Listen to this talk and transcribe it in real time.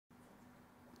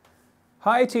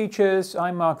Hi teachers,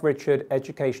 I'm Mark Richard,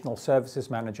 Educational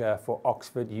Services Manager for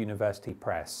Oxford University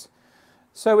Press.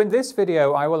 So in this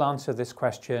video I will answer this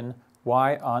question,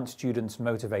 why aren't students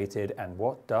motivated and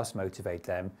what does motivate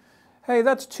them? Hey,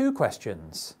 that's two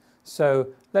questions. So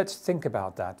let's think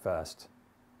about that first.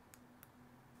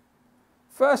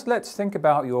 First, let's think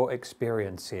about your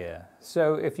experience here.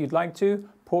 So if you'd like to,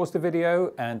 pause the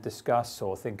video and discuss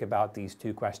or think about these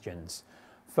two questions.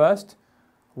 First,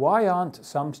 why aren't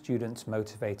some students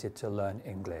motivated to learn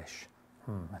English?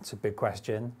 That's a big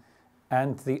question.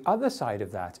 And the other side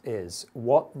of that is,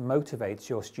 what motivates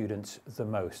your students the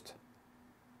most?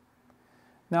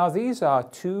 Now, these are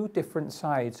two different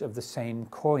sides of the same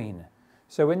coin.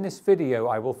 So in this video,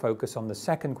 I will focus on the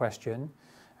second question,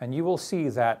 and you will see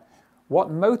that what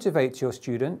motivates your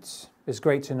students is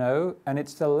great to know, and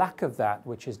it's the lack of that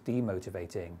which is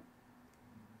demotivating.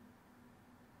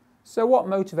 So what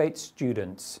motivates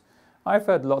students? I've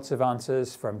heard lots of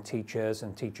answers from teachers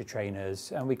and teacher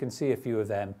trainers, and we can see a few of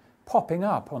them popping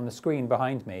up on the screen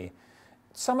behind me.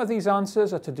 Some of these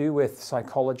answers are to do with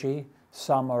psychology,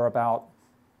 some are about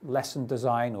lesson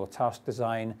design or task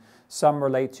design, some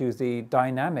relate to the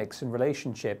dynamics and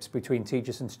relationships between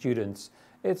teachers and students.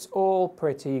 It's all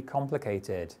pretty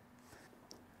complicated.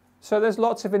 So there's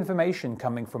lots of information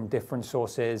coming from different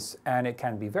sources, and it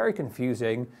can be very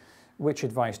confusing. Which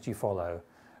advice do you follow?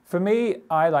 For me,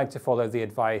 I like to follow the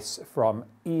advice from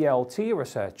ELT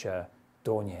researcher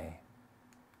Dornier.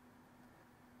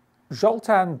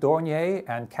 Zoltán Dornier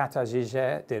and Kata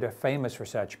Zizek did a famous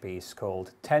research piece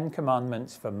called 10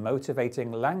 Commandments for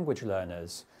Motivating Language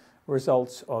Learners,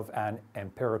 Results of an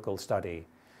Empirical Study.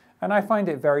 And I find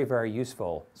it very, very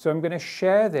useful. So I'm going to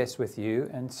share this with you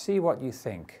and see what you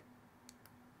think.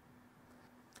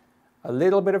 A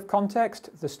little bit of context,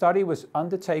 the study was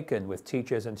undertaken with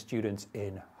teachers and students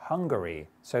in Hungary.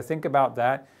 So think about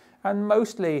that, and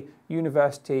mostly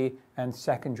university and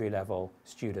secondary level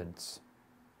students.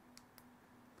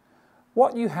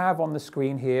 What you have on the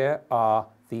screen here are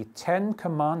the 10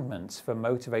 commandments for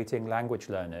motivating language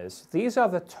learners. These are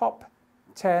the top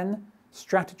 10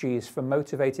 strategies for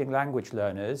motivating language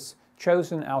learners,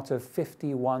 chosen out of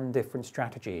 51 different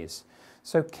strategies.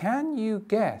 So can you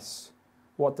guess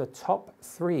what the top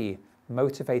 3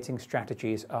 motivating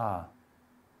strategies are?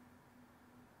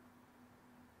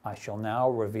 I shall now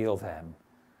reveal them.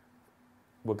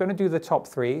 We're going to do the top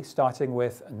 3, starting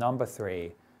with number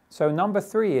 3. So number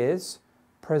 3 is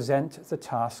present the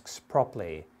tasks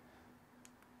properly.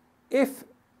 If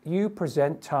you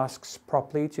present tasks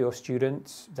properly to your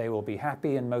students, they will be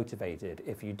happy and motivated.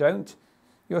 If you don't,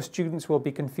 your students will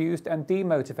be confused and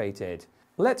demotivated.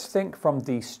 Let's think from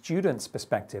the student's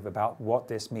perspective about what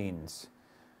this means.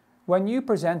 When you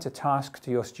present a task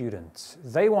to your students,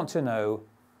 they want to know,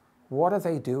 what are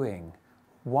they doing?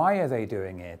 Why are they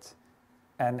doing it?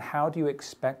 And how do you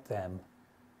expect them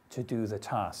to do the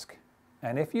task?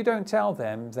 And if you don't tell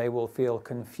them, they will feel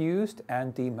confused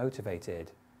and demotivated.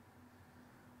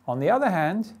 On the other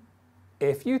hand,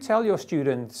 if you tell your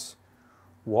students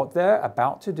what they're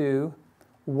about to do,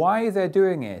 why they're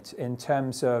doing it in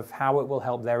terms of how it will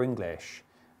help their English,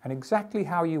 and exactly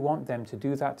how you want them to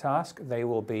do that task, they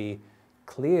will be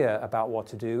clear about what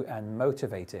to do and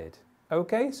motivated.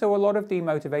 Okay, so a lot of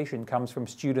demotivation comes from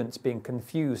students being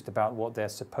confused about what they're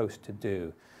supposed to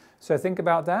do. So think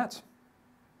about that.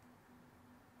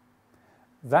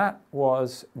 That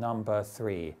was number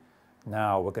 3.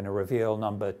 Now we're going to reveal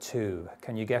number 2.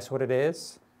 Can you guess what it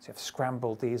is? So I've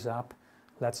scrambled these up.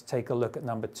 Let's take a look at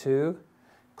number 2.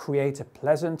 Create a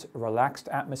pleasant, relaxed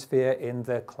atmosphere in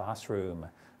the classroom.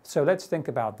 So let's think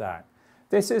about that.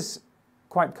 This is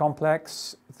quite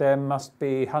complex. There must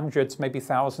be hundreds, maybe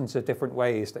thousands of different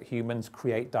ways that humans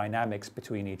create dynamics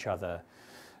between each other.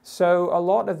 So a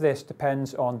lot of this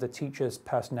depends on the teacher's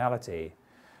personality.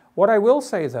 What I will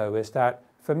say though is that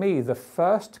for me, the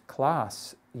first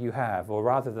class you have, or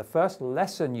rather the first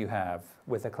lesson you have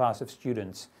with a class of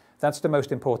students, that's the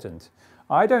most important.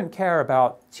 I don't care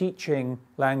about teaching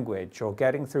language or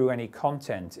getting through any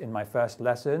content in my first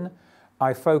lesson.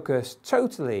 I focus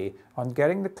totally on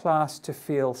getting the class to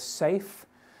feel safe,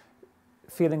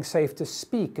 feeling safe to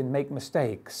speak and make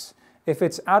mistakes. If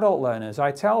it's adult learners,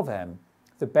 I tell them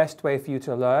the best way for you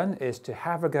to learn is to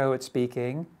have a go at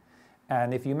speaking.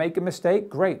 And if you make a mistake,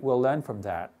 great, we'll learn from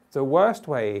that. The worst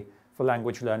way for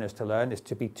language learners to learn is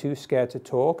to be too scared to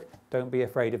talk. Don't be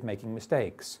afraid of making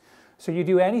mistakes. So you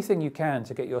do anything you can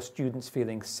to get your students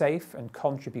feeling safe and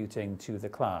contributing to the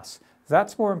class.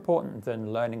 That's more important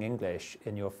than learning English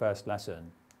in your first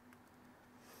lesson.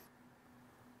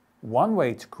 One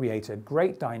way to create a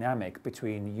great dynamic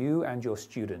between you and your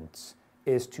students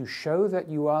is to show that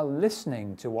you are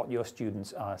listening to what your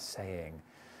students are saying.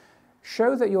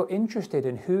 Show that you're interested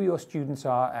in who your students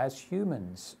are as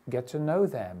humans. Get to know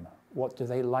them. What do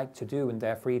they like to do in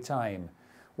their free time?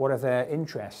 What are their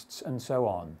interests, and so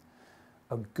on.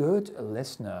 A good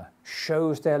listener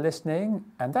shows they're listening,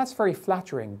 and that's very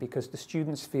flattering because the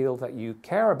students feel that you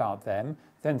care about them,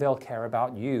 then they'll care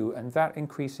about you, and that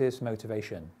increases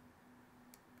motivation.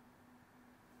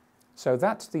 So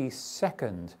that's the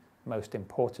second most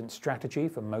important strategy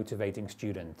for motivating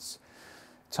students.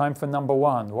 Time for number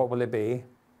one. What will it be?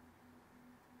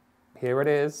 Here it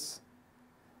is.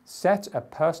 Set a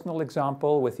personal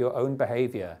example with your own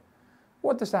behavior.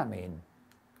 What does that mean?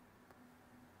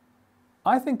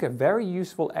 I think a very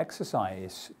useful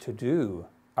exercise to do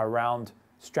around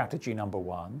strategy number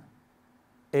one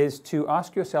is to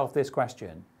ask yourself this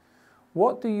question.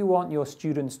 What do you want your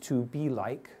students to be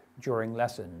like during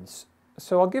lessons?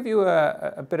 So I'll give you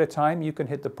a bit of time. You can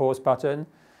hit the pause button,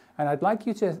 and I'd like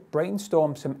you to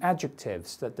brainstorm some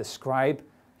adjectives that describe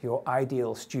your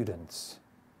ideal students.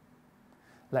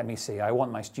 Let me see. I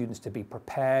want my students to be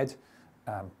prepared,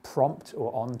 prompt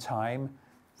or on time,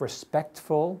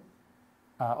 respectful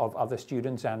of other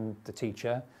students and the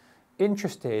teacher,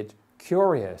 interested,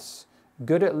 curious,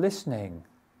 good at listening,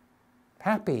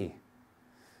 happy.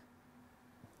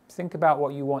 Think about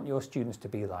what you want your students to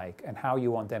be like and how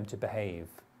you want them to behave.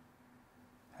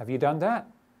 Have you done that?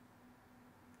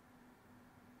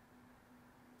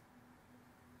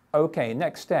 Okay,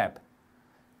 next step.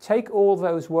 Take all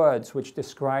those words which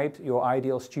describe your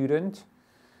ideal student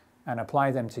and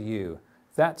apply them to you.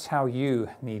 That's how you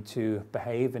need to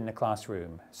behave in the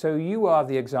classroom. So you are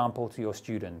the example to your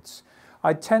students.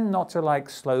 I tend not to like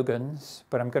slogans,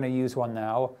 but I'm going to use one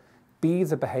now. Be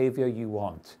the behavior you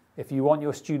want. If you want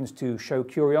your students to show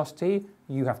curiosity,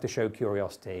 you have to show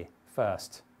curiosity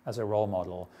first as a role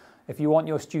model. If you want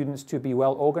your students to be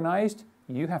well organized,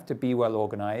 you have to be well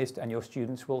organized, and your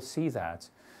students will see that.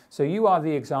 So you are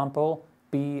the example.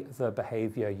 Be the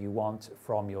behavior you want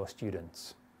from your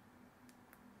students.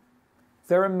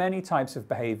 There are many types of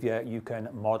behavior you can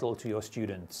model to your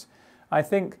students. I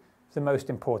think the most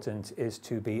important is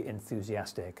to be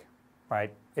enthusiastic,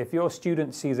 right? If your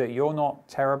students see that you're not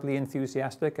terribly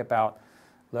enthusiastic about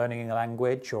learning a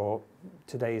language or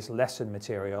today's lesson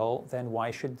material, then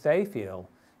why should they feel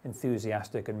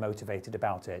enthusiastic and motivated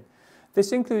about it?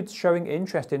 This includes showing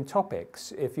interest in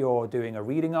topics. If you're doing a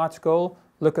reading article,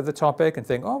 look at the topic and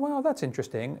think, oh, well, that's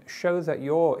interesting. Show that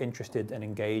you're interested and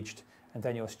engaged, and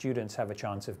then your students have a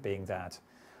chance of being that.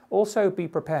 Also, be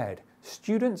prepared.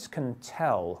 Students can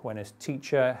tell when a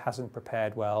teacher hasn't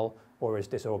prepared well or is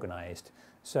disorganized.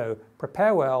 So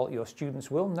prepare well, your students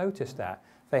will notice that.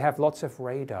 They have lots of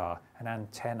radar and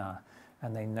antenna,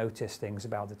 and they notice things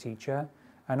about the teacher.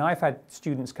 And I've had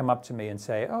students come up to me and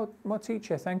say, oh, well,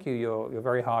 teacher, thank you, you're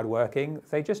very hardworking.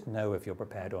 They just know if you're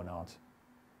prepared or not.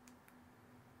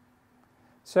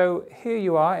 So here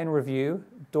you are in review,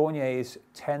 Dornier's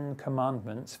 10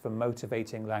 commandments for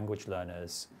motivating language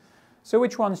learners. So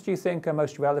which ones do you think are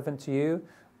most relevant to you?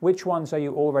 Which ones are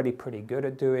you already pretty good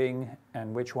at doing,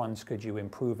 and which ones could you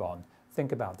improve on?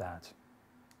 Think about that.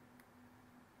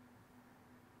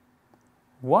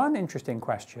 One interesting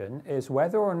question is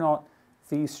whether or not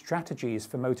these strategies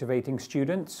for motivating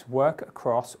students work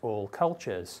across all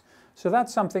cultures. So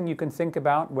that's something you can think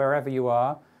about wherever you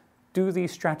are. Do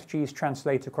these strategies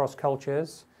translate across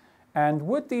cultures? And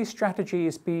would these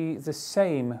strategies be the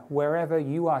same wherever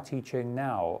you are teaching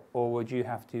now, or would you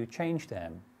have to change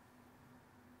them?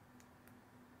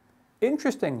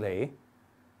 Interestingly,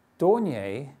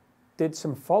 Dornier did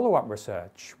some follow-up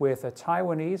research with a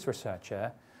Taiwanese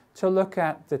researcher to look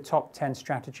at the top 10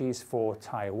 strategies for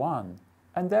Taiwan.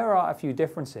 And there are a few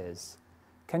differences.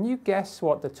 Can you guess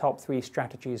what the top 3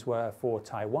 strategies were for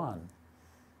Taiwan?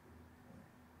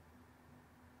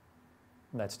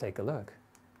 Let's take a look.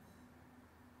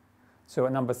 So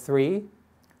at number 3,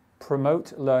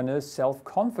 promote learners'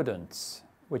 self-confidence,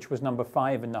 which was number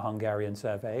 5 in the Hungarian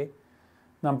survey.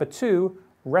 Number 2,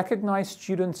 recognize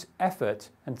students' effort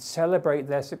and celebrate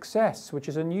their success, which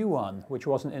is a new one, which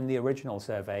wasn't in the original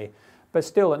survey. But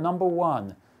still, at number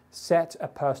 1, set a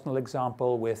personal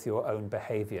example with your own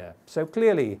behavior. So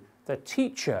clearly, the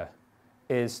teacher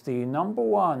is the number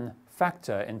 1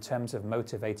 factor in terms of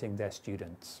motivating their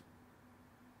students.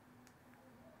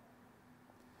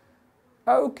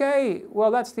 Okay,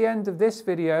 well, that's the end of this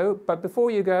video. But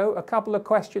before you go, a couple of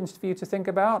questions for you to think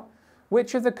about.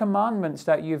 Which of the commandments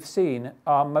that you've seen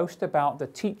are most about the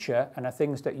teacher and are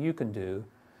things that you can do?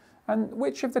 And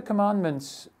which of the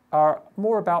commandments are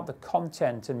more about the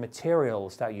content and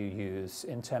materials that you use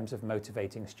in terms of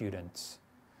motivating students?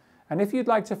 And if you'd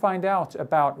like to find out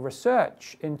about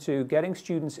research into getting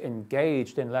students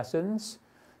engaged in lessons,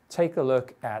 take a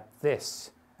look at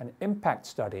this, an impact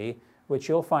study, which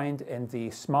you'll find in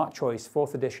the Smart Choice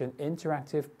 4th edition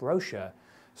interactive brochure.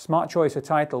 Smart Choice, a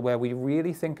title where we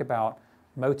really think about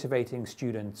motivating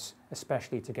students,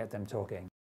 especially to get them talking.